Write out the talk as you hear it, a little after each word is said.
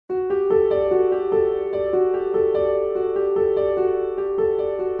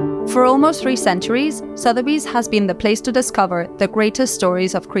For almost 3 centuries, Sotheby's has been the place to discover the greatest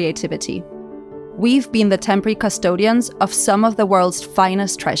stories of creativity. We've been the temporary custodians of some of the world's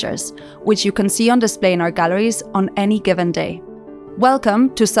finest treasures, which you can see on display in our galleries on any given day.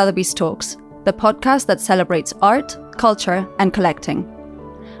 Welcome to Sotheby's Talks, the podcast that celebrates art, culture, and collecting.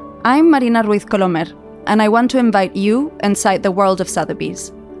 I'm Marina Ruiz Colomer, and I want to invite you inside the world of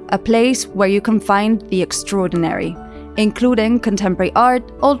Sotheby's, a place where you can find the extraordinary, including contemporary art,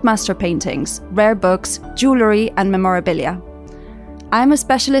 old master paintings, rare books, jewellery, and memorabilia. I'm a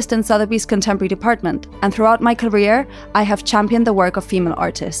specialist in Sotheby's contemporary department, and throughout my career, I have championed the work of female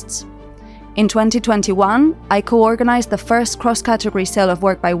artists. In 2021, I co-organized the first cross-category sale of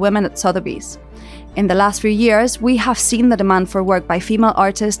work by women at Sotheby's. In the last few years, we have seen the demand for work by female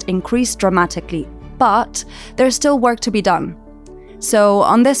artists increase dramatically, but there's still work to be done. So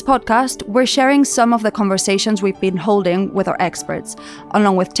on this podcast, we're sharing some of the conversations we've been holding with our experts,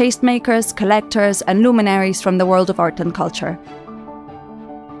 along with tastemakers, collectors, and luminaries from the world of art and culture.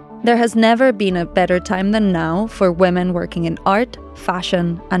 There has never been a better time than now for women working in art,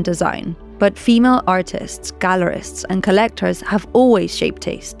 fashion, and design. But female artists, gallerists, and collectors have always shaped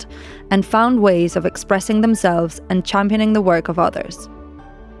taste and found ways of expressing themselves and championing the work of others.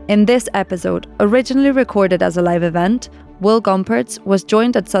 In this episode, originally recorded as a live event, Will Gompertz was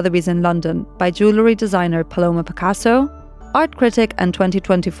joined at Sotheby's in London by jewellery designer Paloma Picasso, art critic and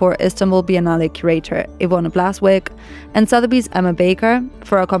 2024 Istanbul Biennale curator Iwona Blazwick, and Sotheby's Emma Baker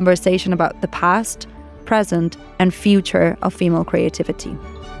for a conversation about the past, present, and future of female creativity.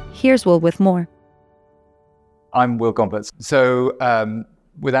 Here's Will with more. I'm Will Gompertz. So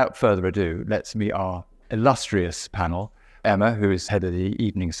without further ado, let's meet our illustrious panel. Emma, who is head of the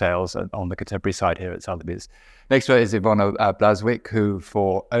evening sales on the contemporary side here at Sotheby's. Next to her is Iwona Blazwick, who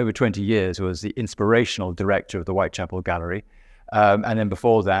for over 20 years was the inspirational director of the Whitechapel Gallery. And then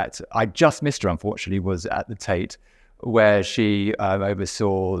before that, I just missed her, unfortunately, was at the Tate, where she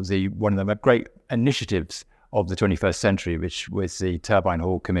oversaw one of the great initiatives of the 21st century, which was the Turbine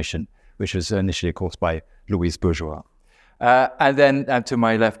Hall Commission, which was initially, of course, by Louise Bourgeois. And then to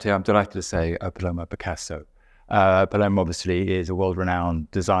my left here, I'm delighted to say Paloma Picasso. Paloma obviously is a world-renowned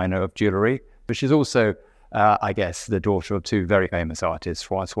designer of jewellery, but she's also, I guess, the daughter of 2 very famous artists,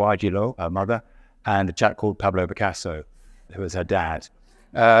 François Gillot, her mother, and a chap called Pablo Picasso, who was her dad.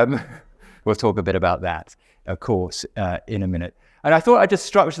 We'll talk a bit about that, of course, in a minute. And I thought I'd just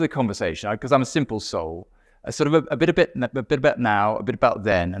structure the conversation, because I'm a simple soul, sort of a bit about now, a bit about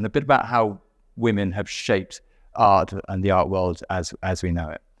then, and a bit about how women have shaped art and the art world as we know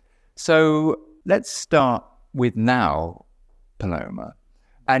it. So let's start with now, Paloma,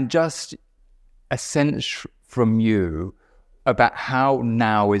 and just a sense from you about how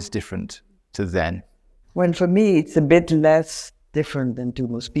now is different to then. Well, for me, it's a bit less different than to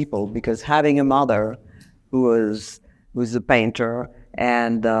most people, because having a mother who's a painter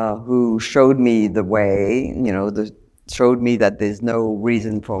and who showed me the way, showed me that there's no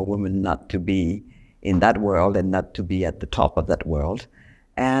reason for a woman not to be in that world and not to be at the top of that world.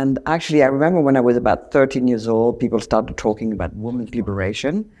 And actually, I remember when I was about 13 years old, people started talking about women's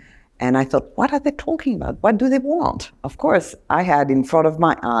liberation. And I thought, what are they talking about? What do they want? Of course, I had in front of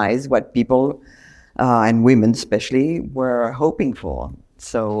my eyes what people, and women especially, were hoping for.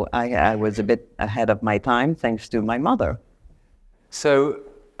 So I was a bit ahead of my time, thanks to my mother. So,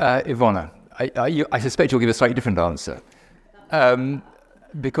 Iwona, I suspect you'll give a slightly different answer.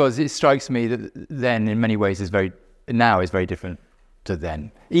 Because it strikes me that then, in many ways, is very different to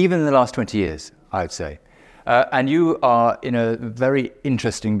then, even in the last 20 years, I would say. And you are in a very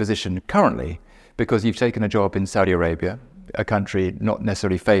interesting position currently, because you've taken a job in Saudi Arabia, a country not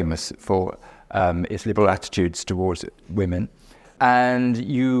necessarily famous for its liberal attitudes towards women. And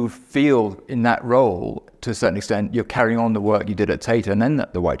you feel in that role, to a certain extent, you're carrying on the work you did at Tate and then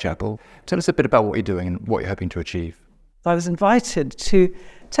at the Whitechapel. Tell us a bit about what you're doing and what you're hoping to achieve. I was invited to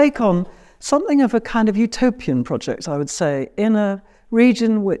take on something of a kind of utopian project, I would say, in a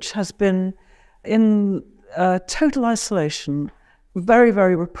region which has been in total isolation, very,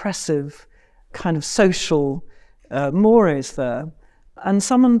 very repressive kind of social mores there. And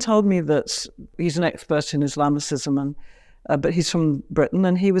someone told me that he's an expert in Islamicism, but he's from Britain,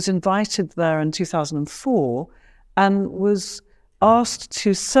 and he was invited there in 2004 and was asked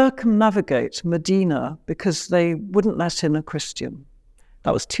to circumnavigate Medina because they wouldn't let in a Christian.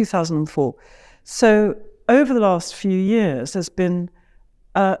 That was 2004. So over the last few years, there's been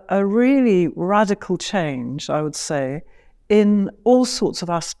a really radical change, I would say, in all sorts of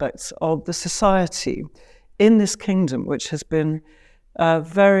aspects of the society in this kingdom, which has been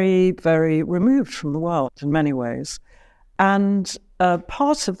very, very removed from the world in many ways. And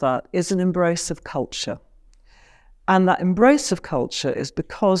part of that is an embrace of culture. And that embrace of culture is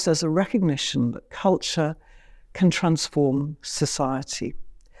because there's a recognition that culture can transform society.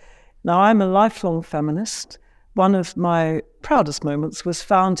 Now, I'm a lifelong feminist. One of my proudest moments was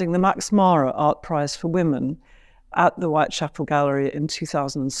founding the Max Mara Art Prize for Women at the Whitechapel Gallery in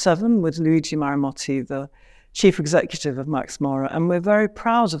 2007 with Luigi Marimotti, the chief executive of Max Mara. And we're very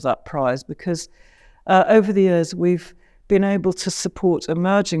proud of that prize because over the years we've been able to support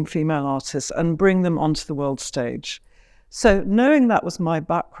emerging female artists and bring them onto the world stage. So knowing that was my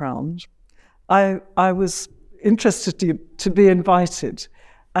background, I was interested to be invited.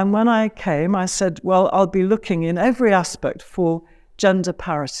 And when I came, I said, well, I'll be looking in every aspect for gender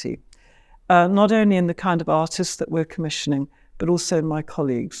parity, not only in the kind of artists that we're commissioning, but also my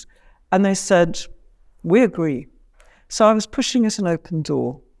colleagues. And they said, we agree. So I was pushing at an open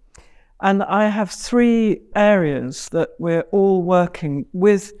door. And I have 3 areas that we're all working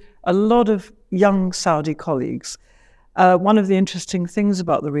with a lot of young Saudi colleagues. One of the interesting things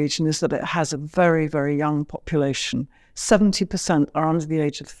about the region is that it has a very, very young population. 70% are under the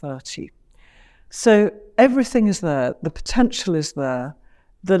age of 30. So everything is there, the potential is there,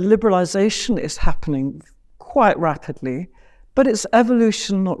 the liberalization is happening quite rapidly, but it's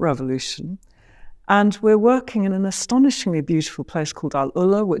evolution, not revolution. And we're working in an astonishingly beautiful place called Al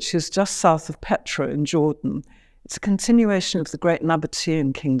Ula, which is just south of Petra in Jordan. It's a continuation of the great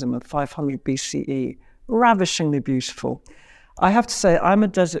Nabatean kingdom of 500 BCE, ravishingly beautiful. I have to say, I'm a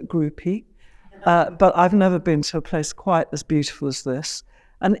desert groupie, but I've never been to a place quite as beautiful as this.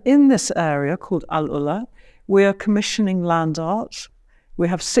 And in this area called Al Ula, we are commissioning land art. We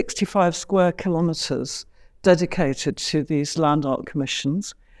have 65 square kilometers dedicated to these land art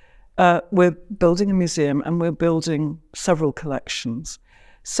commissions. We're building a museum and we're building several collections.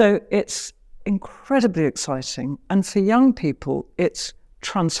 So it's incredibly exciting. And for young people, it's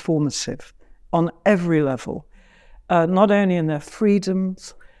transformative on every level, not only in their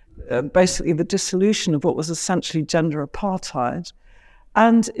freedoms, basically the dissolution of what was essentially gender apartheid,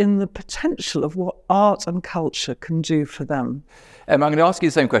 and in the potential of what art and culture can do for them. I'm going to ask you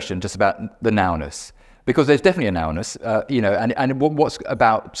the same question just about the nowness, because there's definitely a nowness, and what's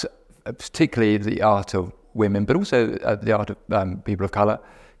about particularly the art of women, but also the art of people of colour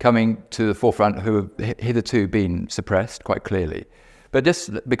coming to the forefront who have hitherto been suppressed quite clearly. But just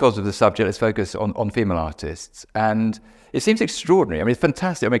because of the subject, let's focus on female artists. And it seems extraordinary. I mean, it's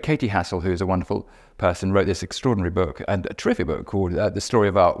fantastic. I mean, Katie Hassel, who is a wonderful person, wrote this extraordinary book, and a terrific book called The Story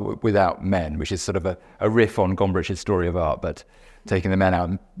of Art Without Men, which is sort of a riff on Gombrich's story of art, but taking the men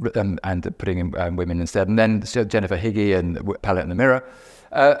out and putting in women instead. And then Jennifer Higgy and Palette and the Mirror.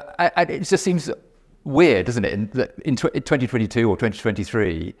 And it just seems weird, doesn't it, in 2022 or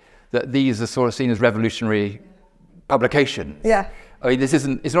 2023, that these are sort of seen as revolutionary publications. Yeah. I mean,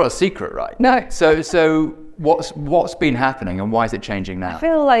 it's not a secret, right? No. So what's been happening and why is it changing now? I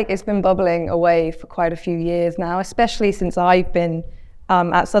feel like it's been bubbling away for quite a few years now, especially since I've been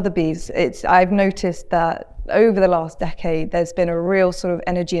at Sotheby's. I've noticed that over the last decade, there's been a real sort of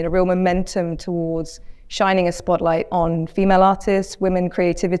energy and a real momentum towards shining a spotlight on female artists, women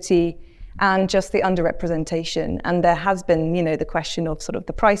creativity, and just the underrepresentation. And there has been, the question of sort of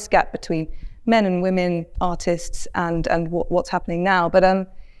the price gap between men and women artists and what's happening now. But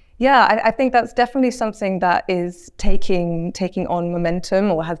I think that's definitely something that is taking on momentum,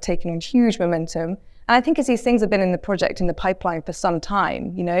 or has taken on huge momentum. And I think as these things have been in the project, in the pipeline for some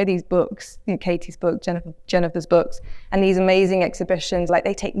time, these books, Katie's book, Jennifer's books, and these amazing exhibitions, like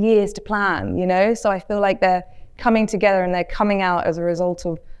they take years to plan, So I feel like they're coming together and they're coming out as a result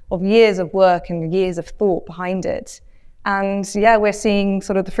of years of work and years of thought behind it. And we're seeing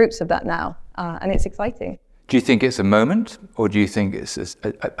sort of the fruits of that now, and it's exciting. Do you think it's a moment, or do you think it's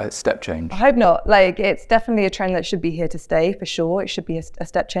a step change? I hope not. It's definitely a trend that should be here to stay, for sure. It should be a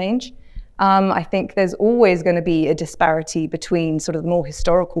step change. I think there's always going to be a disparity between sort of the more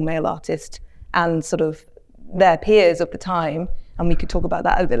historical male artists and sort of their peers of the time, and we could talk about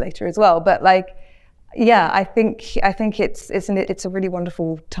that a bit later as well. But I think it's a really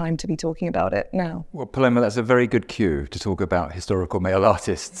wonderful time to be talking about it now. Well, Paloma, that's a very good cue to talk about historical male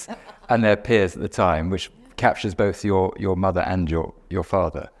artists and their peers at the time, which captures both your mother and your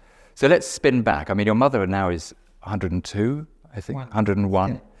father. So let's spin back. I mean, your mother now is 102, I think,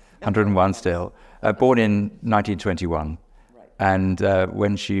 101 still, born in 1921. Right. And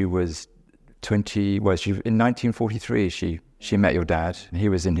when she was 20, in 1943, she met your dad, and he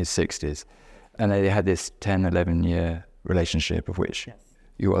was in his 60s. And they had this 10, 11-year relationship, of which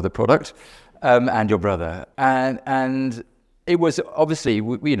you are the product, and your brother. And it was obviously,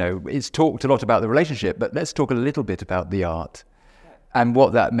 it's talked a lot about the relationship, but let's talk a little bit about the art and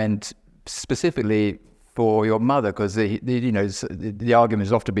what that meant specifically for your mother, because the argument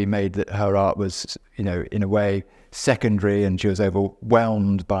has often been made that her art was, in a way secondary and she was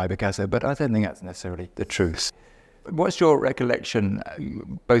overwhelmed by Picasso, but I don't think that's necessarily the truth. What's your recollection,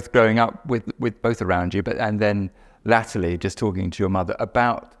 both growing up with both around you, and then latterly just talking to your mother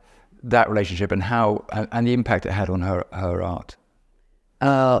about that relationship and how and the impact it had on her art?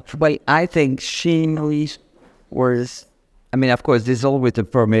 Well, I think she was. I mean, of course, there's always a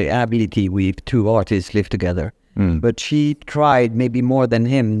permeability with two artists live together. But she tried, maybe more than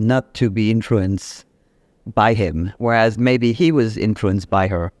him, not to be influenced by him, whereas maybe he was influenced by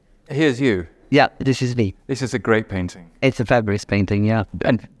her. Here's you. Yeah, this is me. This is a great painting. It's a fabulous painting, yeah.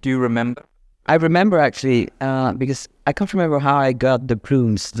 And do you remember? I remember actually, because I can't remember how I got the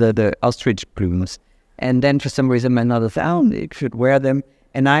plumes, the ostrich plumes. And then for some reason my mother found it should wear them.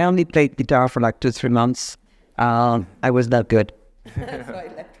 And I only played guitar for like 2-3 months. I was not good.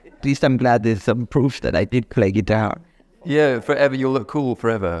 At least I'm glad there's some proof that I did play guitar. Yeah, forever. You'll look cool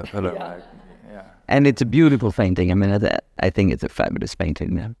forever. Yeah. And it's a beautiful painting. I mean, I think it's a fabulous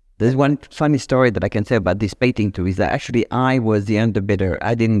painting. Yeah. There's one funny story that I can say about this painting too, is that actually I was the underbidder.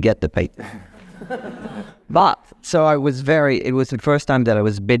 I didn't get the painting. But, so it was the first time that I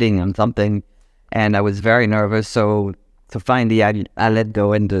was bidding on something, and I was very nervous. So finally I let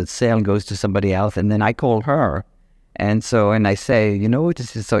go and the sale goes to somebody else, and then I call her. And I say,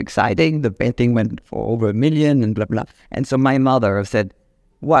 this is so exciting. The painting went for over $1 million and blah, blah. And so my mother said,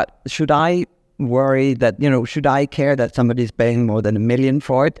 what, should I worry that, should I care that somebody's paying more than $1 million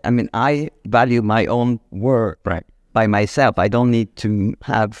for it? I mean, I value my own work by myself. I don't need to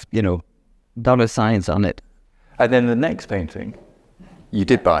have, dollar signs on it. And then the next painting you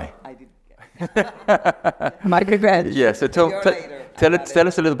did buy. I did. My regret. Yeah, so tell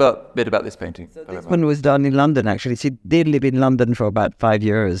us a little bit about this painting. So this one was done in London, actually. She did live in London for about 5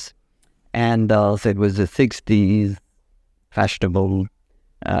 years. And so it was the 60s, fashionable,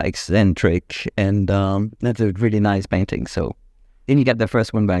 eccentric, and that's a really nice painting. So didn't get the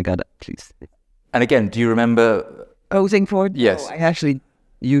first one, but I got it, please. And again, do you remember posing for it? Yes. No, I actually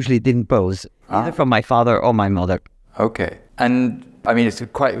usually didn't pose, either from my father or my mother. Okay. And I mean, it's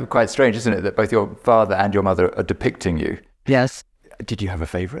quite strange, isn't it, that both your father and your mother are depicting you? Yes. Did you have a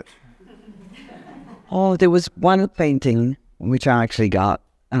favorite? Oh, there was one painting which I actually got,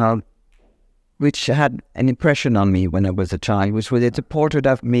 which had an impression on me when I was a child, it's a portrait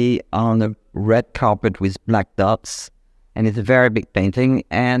of me on a red carpet with black dots, and it's a very big painting.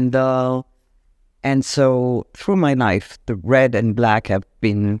 And so through my life, the red and black have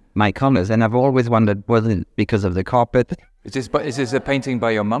been my colors, and I've always wondered, was it because of the carpet? Is this a painting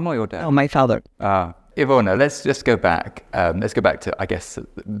by your mum or your dad? Oh, my father. Iwona, let's just go back. Let's go back to, I guess,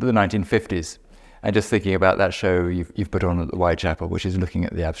 the 1950s. And just thinking about that show you've put on at the Whitechapel, which is looking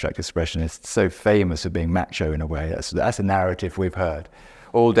at the abstract expressionists, so famous for being macho in a way. That's a narrative we've heard.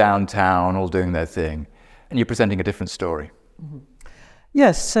 All downtown, all doing their thing. And you're presenting a different story. Mm-hmm.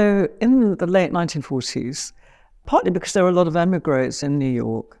 Yes, so in the late 1940s, partly because there were a lot of emigres in New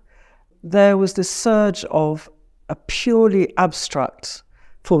York, there was this surge of a purely abstract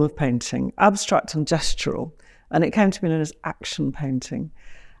form of painting, abstract and gestural, and it came to be known as action painting.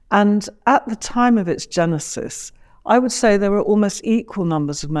 And at the time of its genesis, I would say there were almost equal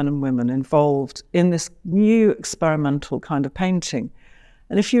numbers of men and women involved in this new experimental kind of painting.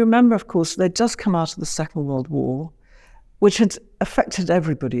 And if you remember, of course, they'd just come out of the Second World War, which had affected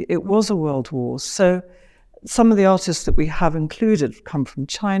everybody. It was a world war. So some of the artists that we have included come from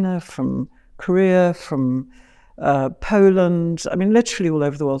China, from Korea, from Poland, I mean, literally all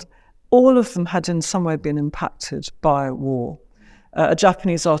over the world. All of them had in some way been impacted by war. A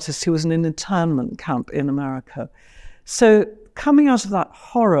Japanese artist who was in an internment camp in America. So coming out of that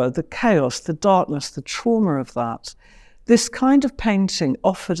horror, the chaos, the darkness, the trauma of that, this kind of painting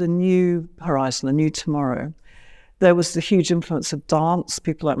offered a new horizon, a new tomorrow. There was the huge influence of dance,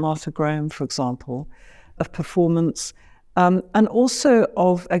 people like Martha Graham, for example, of performance, and also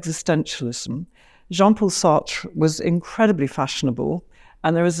of existentialism. Jean-Paul Sartre was incredibly fashionable,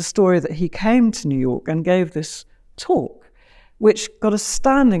 and there is a story that he came to New York and gave this talk, which got a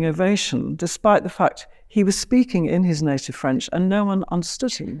standing ovation, despite the fact he was speaking in his native French and no one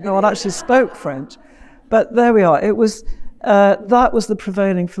understood him. No one actually spoke French. But there we are. It was that was the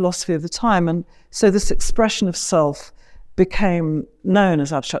prevailing philosophy of the time. And so this expression of self became known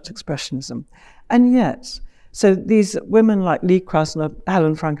as abstract expressionism. And yet, so these women like Lee Krasner,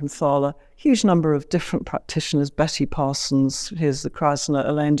 Helen Frankenthaler, huge number of different practitioners, Betty Parsons, here's the Krasner,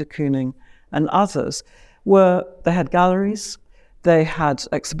 Elaine de Kooning, and others, they had galleries, they had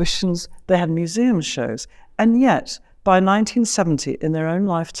exhibitions, they had museum shows. And yet, by 1970, in their own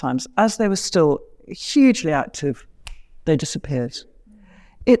lifetimes, as they were still hugely active, they disappeared.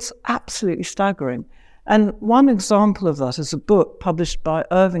 It's absolutely staggering. And one example of that is a book published by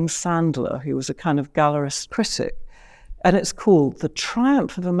Irving Sandler, who was a kind of gallerist critic. And it's called The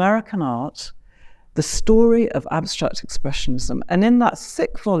Triumph of American Art, The Story of Abstract Expressionism. And in that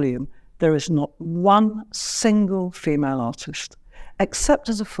thick volume, there is not one single female artist, except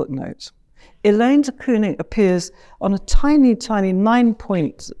as a footnote. Elaine de Kooning appears on a tiny, tiny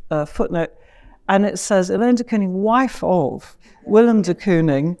 9-point footnote, and it says, Elaine de Kooning, wife of Willem de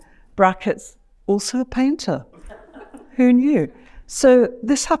Kooning, brackets, also a painter. Who knew? So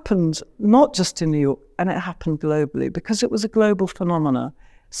this happened not just in New York, and it happened globally because it was a global phenomena.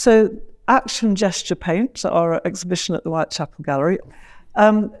 So Action Gesture Paint, our exhibition at the Whitechapel Gallery,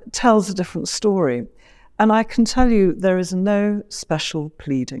 tells a different story. And I can tell you there is no special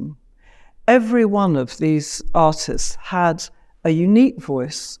pleading. Every one of these artists had a unique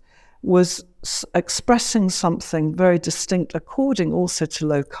voice, was expressing something very distinct according also to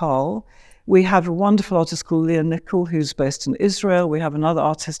locale. We have a wonderful artist called Leah Nicol, who's based in Israel. We have another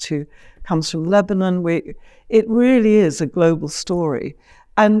artist who comes from Lebanon. It really is a global story,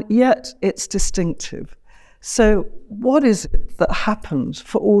 and yet it's distinctive. So what is it that happened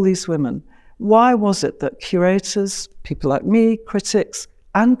for all these women? Why was it that curators, people like me, critics,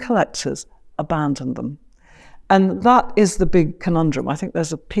 and collectors abandoned them? And that is the big conundrum. I think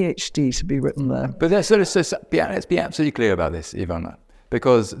there's a PhD to be written there. But let's be absolutely clear about this, Iwona,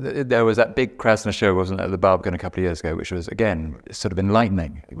 because there was that big Krasner show, wasn't it, at the Barbican a couple of years ago, which was, again, sort of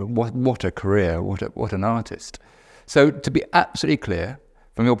enlightening. What a career, what an artist. So to be absolutely clear,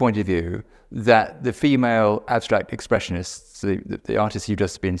 from your point of view, that the female abstract expressionists, the artists you've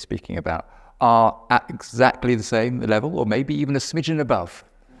just been speaking about, are at exactly the same level, or maybe even a smidgen above.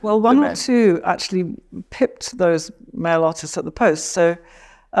 Well, one or two actually pipped those male artists at the post. So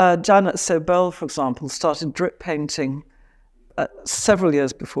Janet Sobel, for example, started drip painting several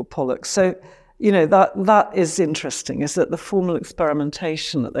years before Pollock. So, that is interesting, is that the formal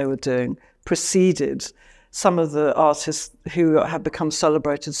experimentation that they were doing preceded some of the artists who have become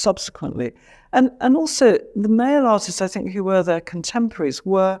celebrated subsequently. And also the male artists, I think, who were their contemporaries,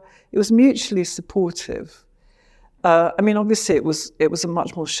 it was mutually supportive. Obviously it was a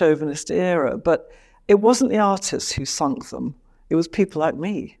much more chauvinist era, but it wasn't the artists who sunk them. It was people like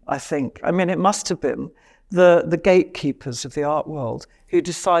me, I think. It must have been the gatekeepers of the art world who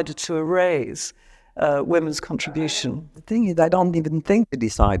decided to erase women's contribution. The thing is, I don't even think they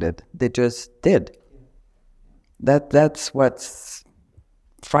decided. They just did. That's what's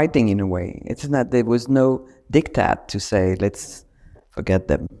frightening in a way. It's not, there was no diktat to say, let's forget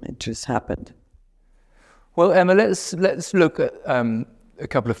them. It just happened. Well, Emma, let's look at a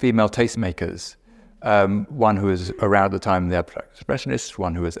couple of female tastemakers. One who was around the time of the abstract expressionists,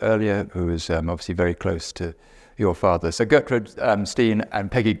 one who was earlier, who was obviously very close to your father. So Gertrude Steen and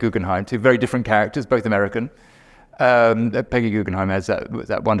Peggy Guggenheim, two very different characters, both American. Peggy Guggenheim has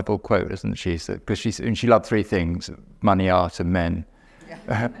that wonderful quote, isn't she? Because she loved three things: money, art, and men.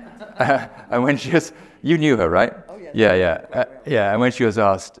 Yeah. And when she was, you knew her, right? Oh yeah. Yeah. And when she was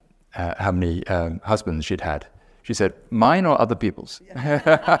asked how many husbands she'd had, she said, "Mine or other people's."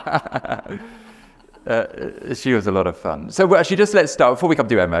 Yeah. She was a lot of fun. So actually, just let's start before we come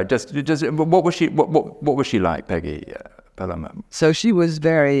to Emma. Just what was she? What was she like, Peggy Paloma? So she was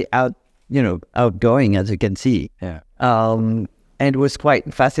very outgoing, as you can see. Yeah. And it was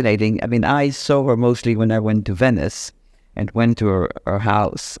quite fascinating. I saw her mostly when I went to Venice and went to her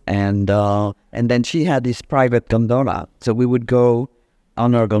house, and then she had this private gondola. So we would go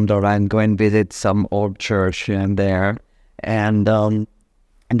on her gondola and go and visit some old church here and there, and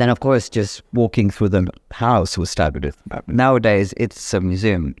then of course just walking through the house was fabulous. Nowadays it's a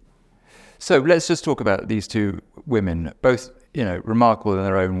museum. So let's just talk about these two women, both remarkable in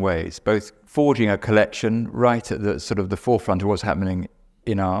their own ways, both forging a collection right at the sort of the forefront of what's happening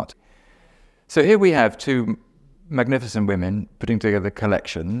in art. So here we have two magnificent women putting together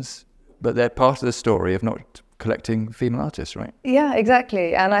collections, but they're part of the story of not collecting female artists, right? Yeah,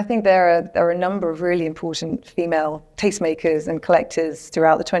 exactly. And I think there are a number of really important female tastemakers and collectors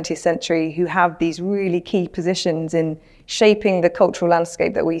throughout the 20th century who have these really key positions in shaping the cultural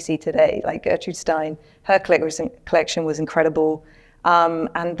landscape that we see today. Like Gertrude Stein, her collection was incredible.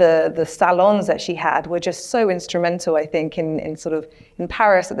 And the salons that she had were just so instrumental, I think, in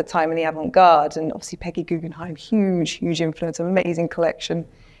Paris at the time in the avant-garde. And obviously Peggy Guggenheim, huge influence, amazing collection.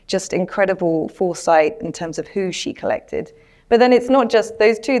 Just incredible foresight in terms of who she collected. But then it's not just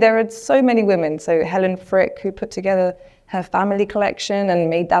those two. There are so many women. So Helen Frick, who put together her family collection and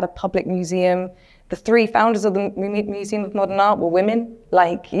made that a public museum. The 3 founders of the Museum of Modern Art were women.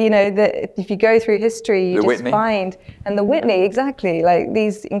 Like, you know, if you go through history, you just find, and the Whitney, exactly, like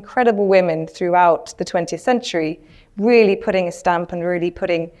these incredible women throughout the 20th century, really putting a stamp and really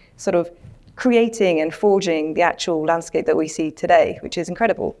creating and forging the actual landscape that we see today, which is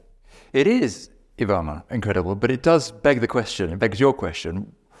incredible. It is, Iwona, incredible, but it does beg the question, it begs your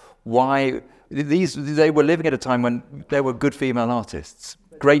question, why they were living at a time when there were good female artists,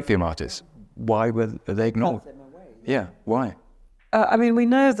 great female artists. Why were they ignored? Yeah, why? I mean, we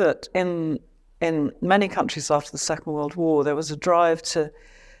know that in many countries after the Second World War, there was a drive to,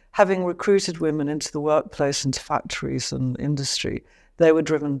 having recruited women into the workplace, into factories and industry, they were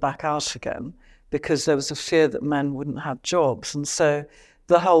driven back out again because there was a fear that men wouldn't have jobs. And so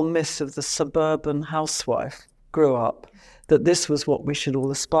the whole myth of the suburban housewife grew up, that this was what we should all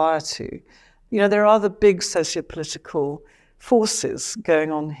aspire to. You know, there are other big sociopolitical forces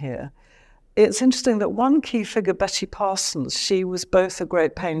going on here. It's interesting that one key figure, Betty Parsons, she was both a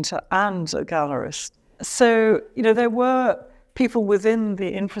great painter and a gallerist. So, you know, there were people within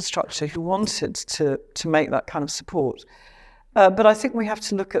the infrastructure who wanted to make that kind of support. But I think we have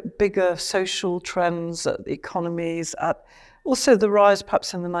to look at bigger social trends, at the economies, at also the rise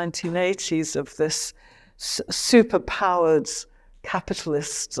perhaps in the 1980s of this super-powered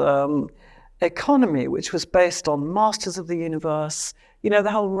capitalist economy, which was based on masters of the universe, you know,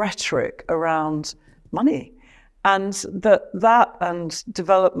 the whole rhetoric around money. And that and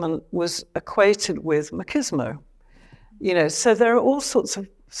development was equated with machismo. You know, so there are all sorts of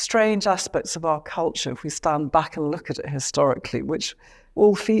strange aspects of our culture, if we stand back and look at it historically, which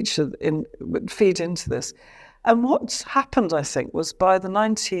all feed into this. And what happened, I think, was by the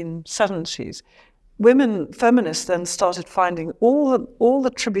 1970s, women feminists then started finding all the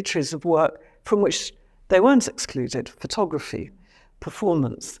tributaries of work from which they weren't excluded: photography,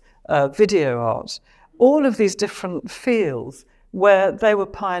 performance, video art, all of these different fields where they were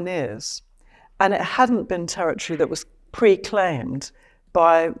pioneers. And it hadn't been territory that was pre-claimed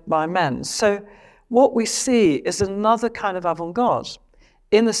by men. So what we see is another kind of avant-garde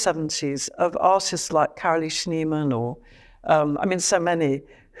in the 70s of artists like Carolee Schneemann or, so many,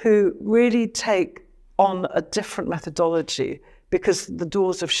 who really take on a different methodology because the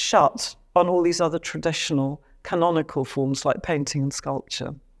doors have shut on all these other traditional canonical forms like painting and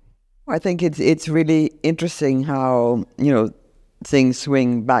sculpture. I think it's really interesting how, you know, things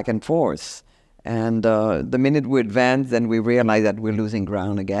swing back and forth. And the minute we advance, then we realize that we're losing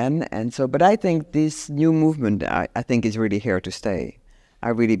ground again. And so, but I think this new movement, I think, is really here to stay. I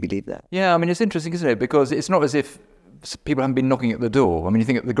really believe that. Yeah, I mean, it's interesting, isn't it? Because it's not as if people haven't been knocking at the door. I mean, you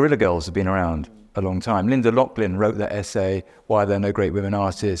think the Guerrilla Girls have been around a long time. Linda Locklin wrote that essay, Why Are There No Great Women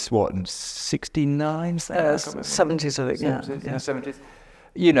Artists, what, in 69? 70s, I think, yeah. 70s.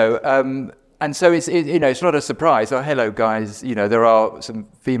 You know, and so it's not a surprise. Oh, hello, guys. You know, there are some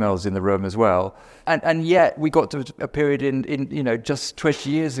females in the room as well. And yet we got to a period in just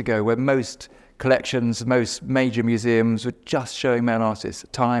 20 years ago where most collections, most major museums were just showing male artists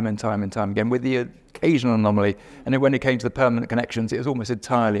time and time and time again, with the occasional anomaly. And then when it came to the permanent connections, it was almost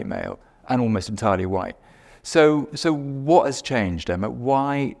entirely male and almost entirely white. So what has changed, Emma?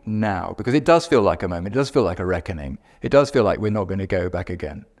 Why now? Because it does feel like a moment. It does feel like a reckoning. It does feel like we're not going to go back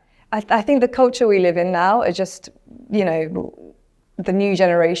again. I think the culture we live in now are just, you know, the new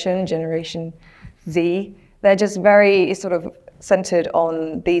generation Z, they're just very sort of centered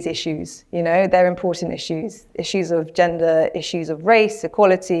on these issues. You know, they're important issues of gender, issues of race,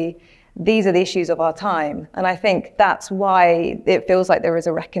 equality. These are the issues of our time. And I think that's why it feels like there is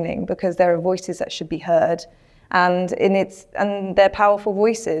a reckoning, because there are voices that should be heard, and they're powerful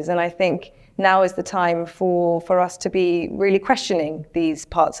voices. And I think now is the time for us to be really questioning these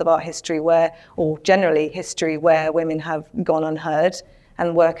parts of our history or generally history where women have gone unheard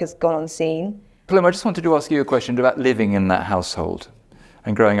and work has gone unseen. Paloma, I just wanted to ask you a question about living in that household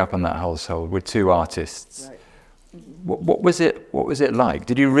and growing up in that household with two artists. Right. What was it like?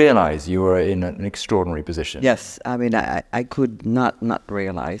 Did you realize you were in an extraordinary position? Yes, I mean, I could not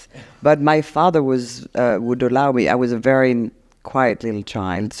realize. But my father would allow me. I was a very quiet little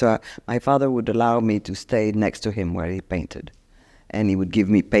child, so my father would allow me to stay next to him where he painted. And he would give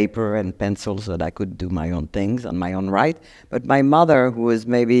me paper and pencils so that I could do my own things on my own right. But my mother, who was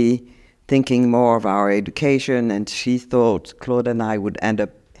maybe thinking more of our education, and she thought Claude and I would end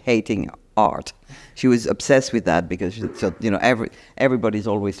up hating art. She was obsessed with that because everybody's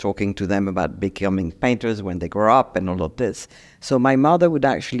always talking to them about becoming painters when they grow up and all of this. So my mother would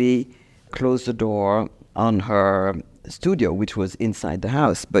actually close the door on her studio, which was inside the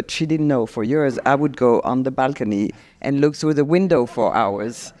house. But she didn't know for years I would go on the balcony and look through the window for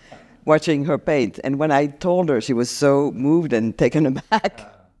hours, watching her paint. And when I told her, she was so moved and taken aback.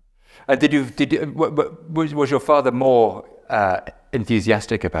 Was your father more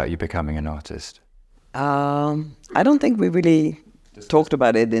enthusiastic about you becoming an artist? I don't think we really talked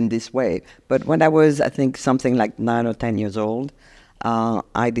about it in this way. But when I was, I think, something like 9 or 10 years old,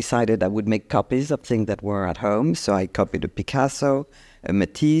 I decided I would make copies of things that were at home. So I copied a Picasso, a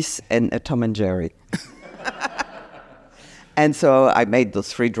Matisse, and a Tom and Jerry. And so I made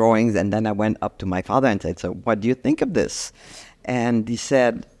those 3 drawings, and then I went up to my father and said, so what do you think of this? And he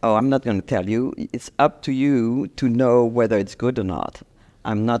said, oh, I'm not going to tell you. It's up to you to know whether it's good or not.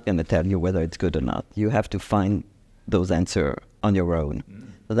 I'm not going to tell you whether it's good or not. You have to find those answers on your own.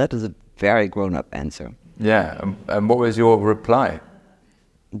 So that was a very grown-up answer. Yeah, and what was your reply?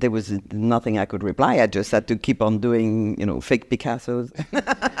 There was nothing I could reply. I just had to keep on doing, fake Picassos.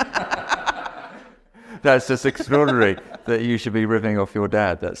 That's just extraordinary that you should be ripping off your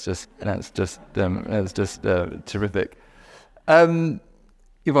dad. That's just terrific.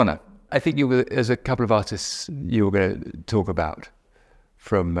 Iwona, I think there's a couple of artists you were going to talk about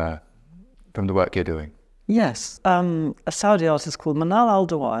from the work you're doing. Yes, a Saudi artist called Manal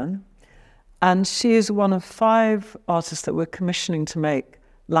Al-Dawan, and she is one of 5 artists that we're commissioning to make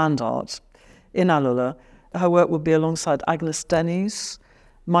land art in Alula. Her work will be alongside Agnes Denis,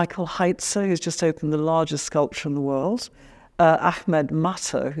 Michael Heitzer, who's just opened the largest sculpture in the world, Ahmed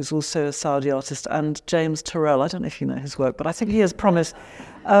Matter, who's also a Saudi artist, and James Turrell. I don't know if you know his work, but I think he has promised.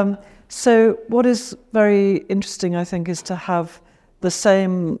 So what is very interesting, I think, is to have the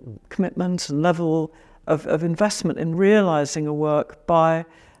same commitment and level of investment in realizing a work by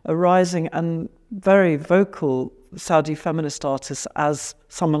a rising and very vocal Saudi feminist artist as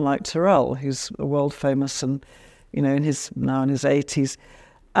someone like Turrell, who's a world famous and, now in his 80s.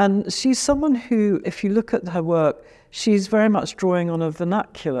 And she's someone who, if you look at her work, she's very much drawing on a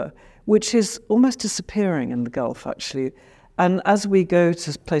vernacular, which is almost disappearing in the Gulf, actually. And as we go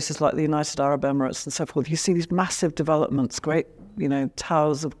to places like the United Arab Emirates and so forth, you see these massive developments, great,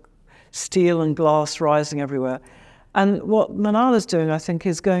 towers of steel and glass rising everywhere. And what Manal is doing, I think,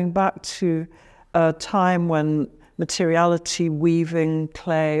 is going back to a time when materiality, weaving,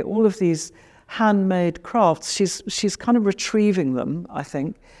 clay, all of these handmade crafts, she's kind of retrieving them, I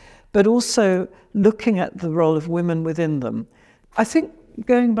think, but also looking at the role of women within them. I think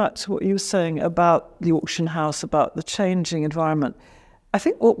going back to what you were saying about the auction house, about the changing environment, I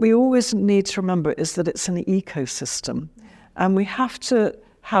think what we always need to remember is that it's an ecosystem, and we have to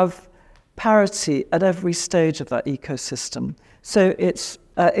have parity at every stage of that ecosystem. So it's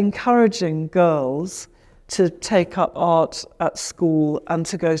encouraging girls to take up art at school and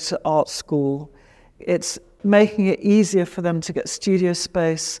to go to art school. It's making it easier for them to get studio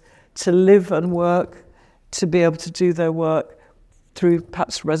space, to live and work, to be able to do their work through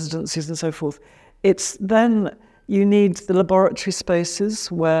perhaps residencies and so forth. It's then you need the laboratory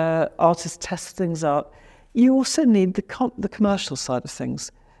spaces where artists test things out. You also need the commercial side of things.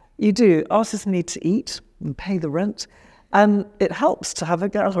 You do. Artists need to eat and pay the rent, and it helps to have a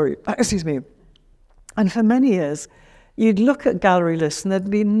gallery. Excuse me. And for many years, you'd look at gallery lists and there'd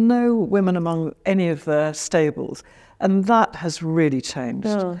be no women among any of their stables. And that has really changed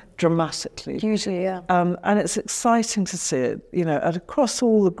dramatically. Hugely, yeah. And it's exciting to see it, across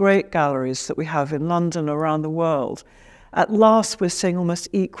all the great galleries that we have in London, around the world. At last, we're seeing almost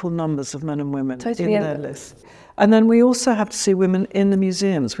equal numbers of men and women in their lists. And then we also have to see women in the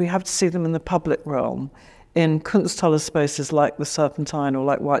museums. We have to see them in the public realm, in Kunsthalle spaces like the Serpentine or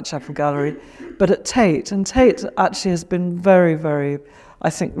like Whitechapel Gallery, but at Tate. And Tate actually has been very, very, I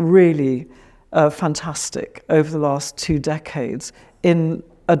think, really fantastic over the last 2 decades in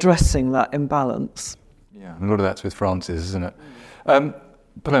addressing that imbalance. Yeah, a lot of that's with Francis, isn't it?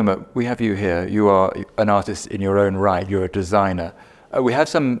 Paloma, we have you here. You are an artist in your own right. You're a designer. We have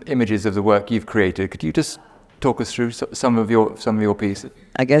some images of the work you've created. Could you just talk us through some of your pieces?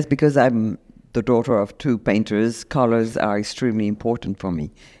 I guess because I'm the daughter of 2 painters, colors are extremely important for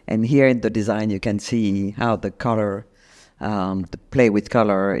me. And here in the design, you can see how the color, the play with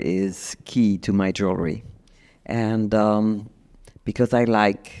color is key to my jewelry. And because I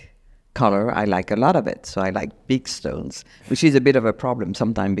like color, I like a lot of it. So I like big stones, which is a bit of a problem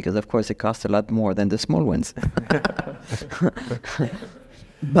sometimes because, of course, it costs a lot more than the small ones.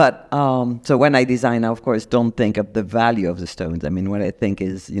 But so when I design, I, of course, don't think of the value of the stones. I mean, what I think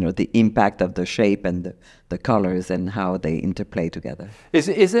is, the impact of the shape and the colors and how they interplay together. Is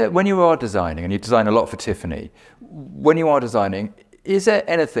it when you are designing, and you design a lot for Tiffany, when you are designing, Is there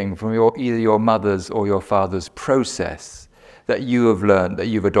anything from either your mother's or your father's process that you have learned, that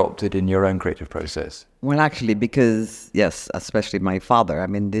you've adopted in your own creative process? Well, actually, because, yes, especially my father, I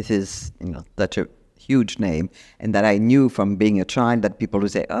mean, this is, such a huge name, and that I knew from being a child that people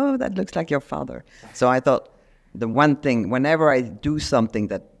would say, oh, that looks like your father. So I thought the one thing, whenever I do something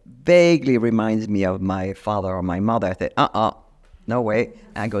that vaguely reminds me of my father or my mother, I say, no way,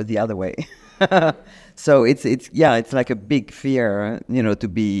 I go the other way. So it's like a big fear, to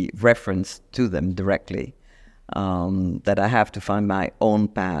be referenced to them directly, that I have to find my own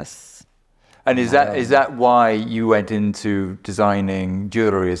path. And is that why you went into designing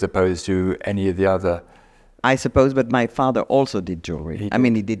jewelry as opposed to any of the other? I suppose, but my father also did jewelry. He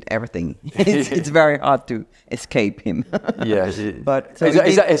did everything. It's very hard to escape him. Yes. But so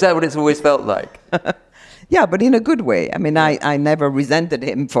is that what it's always felt like? Yeah, but in a good way. I mean, I never resented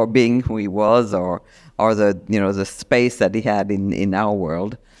him for being who he was, or the space that he had in our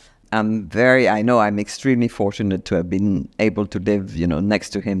world. I'm extremely fortunate to have been able to live,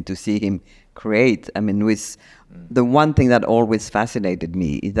 next to him, to see him create. I mean, with the one thing that always fascinated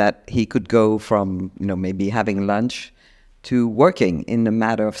me is that he could go from, maybe having lunch to working in a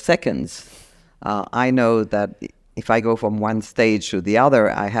matter of seconds. I know that if I go from one stage to the other,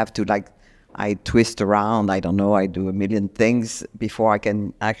 I have to I twist around, I do a million things before I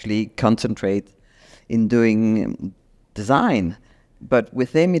can actually concentrate in doing design. But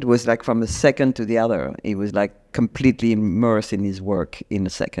with him, it was like from a second to the other. He was like completely immersed in his work in a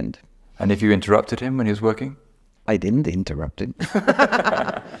second. And if you interrupted him when he was working? I didn't interrupt him.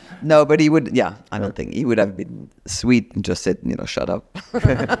 No, but he would, I don't think. He would have been sweet and just said, shut up.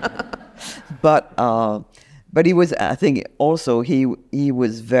 But he was, I think, also he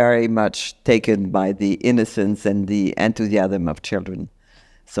was very much taken by the innocence and the enthusiasm of children.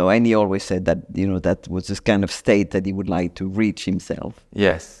 So, and he always said that, that was this kind of state that he would like to reach himself.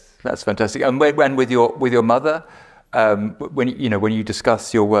 Yes, that's fantastic. And when with your mother, when you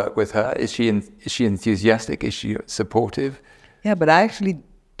discuss your work with her, is she enthusiastic? Is she supportive? Yeah, but I actually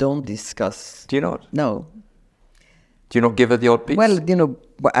don't discuss. Do you not? No. Do you not give her the odd piece? Well,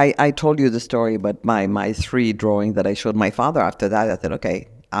 I told you the story about my 3 drawing that I showed my father. After that, I said, okay,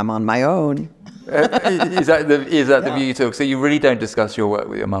 I'm on my own. Is that the view you took? So you really don't discuss your work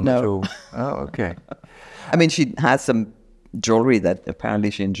with your mum at all? Oh, okay. I mean, she has some jewelry that apparently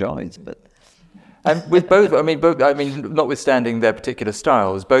she enjoys, but. And with both, notwithstanding their particular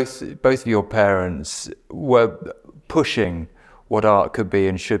styles, both of your parents were pushing what art could be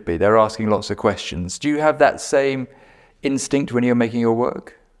and should be. They're asking lots of questions. Do you have that same instinct when you're making your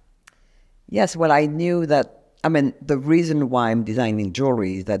work? Yes, well, I knew that. I mean, the reason why I'm designing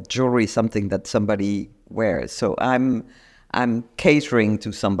jewelry is that jewelry is something that somebody wears. So I'm catering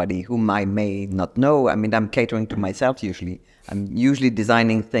to somebody whom I may not know. I mean, I'm catering to myself usually. I'm usually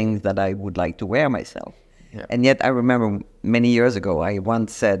designing things that I would like to wear myself. Yeah. And yet I remember many years ago, I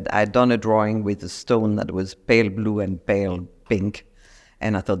once said I'd done a drawing with a stone that was pale blue and pale pink.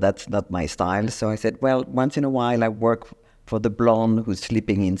 And I thought, that's not my style. So I said, well, once in a while I work for the blonde who's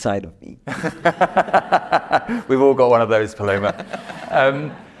sleeping inside of me. We've all got one of those, Paloma.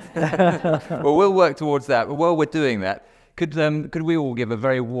 Well, we'll work towards that. But while we're doing that, could we all give a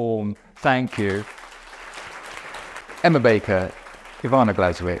very warm thank you? Emma Baker, Iwona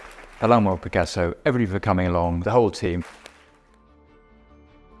Blazwick, Paloma Picasso, everybody for coming along, the whole team.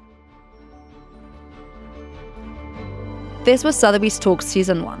 This was Sotheby's Talks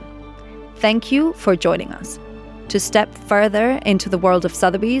Season 1. Thank you for joining us. To step further into the world of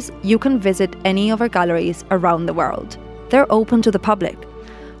Sotheby's, you can visit any of our galleries around the world. They're open to the public.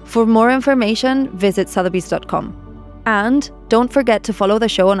 For more information, visit sotheby's.com. And don't forget to follow the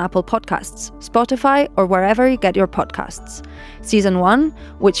show on Apple Podcasts, Spotify, or wherever you get your podcasts. Season 1,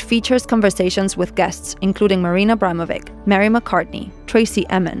 which features conversations with guests including Marina Abramovic, Mary McCartney, Tracy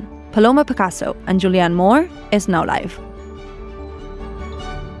Emin, Paloma Picasso, and Julianne Moore, is now live.